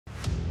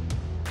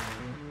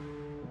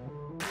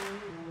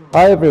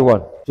Hi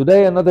everyone.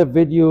 Today another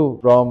video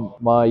from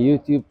my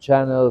YouTube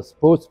channel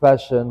Sports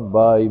Passion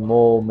by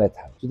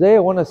Medhat. Today I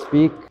want to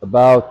speak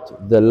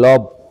about the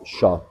lob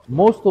shot.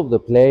 Most of the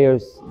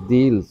players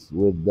deals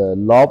with the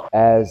lob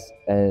as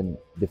an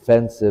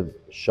defensive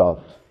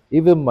shot.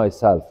 Even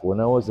myself, when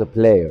I was a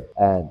player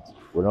and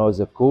when I was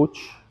a coach,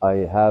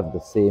 I have the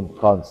same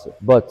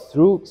concept. But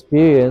through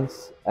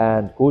experience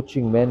and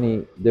coaching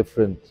many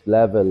different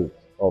levels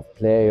of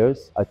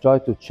players, I try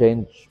to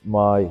change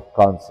my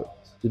concept.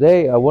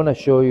 Today, I want to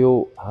show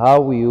you how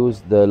we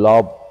use the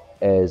lob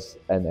as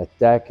an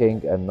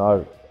attacking and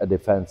not a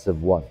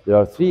defensive one. There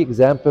are three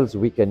examples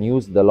we can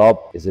use the lob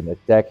as an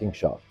attacking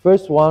shot.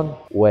 First one,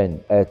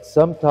 when at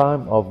some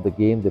time of the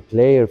game the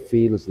player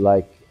feels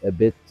like a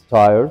bit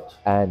tired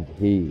and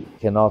he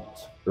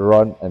cannot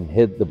run and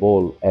hit the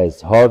ball as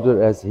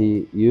harder as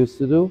he used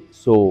to do.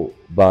 So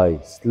by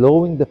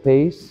slowing the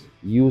pace,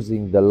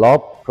 using the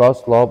lob,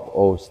 cross lob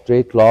or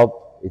straight lob,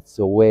 it's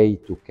a way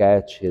to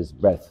catch his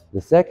breath.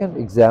 The second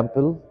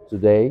example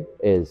today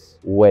is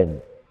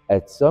when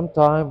at some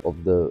time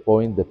of the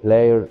point the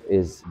player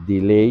is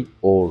delayed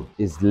or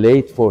is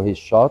late for his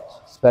shot,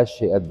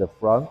 especially at the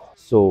front.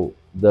 So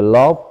the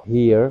lob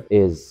here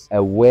is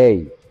a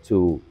way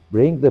to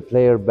bring the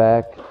player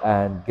back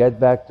and get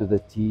back to the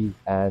tee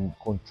and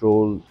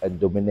control and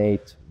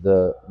dominate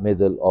the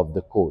middle of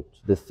the court.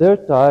 The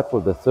third type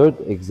or the third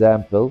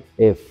example,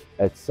 if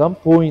at some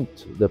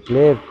point the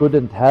player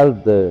couldn't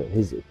hold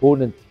his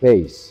opponent's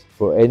pace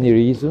for any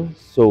reason,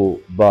 so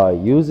by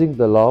using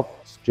the lob,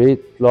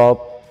 straight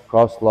lob,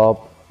 cross lob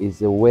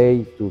is a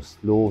way to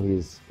slow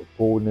his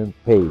opponent's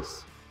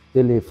pace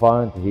till he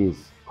finds his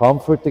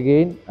comfort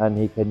again and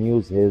he can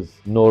use his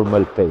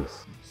normal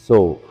pace.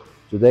 So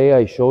today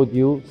I showed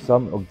you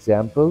some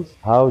examples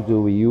how do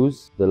we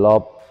use the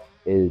lob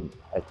in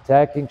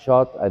attacking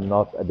shot and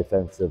not a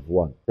defensive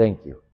one. Thank you.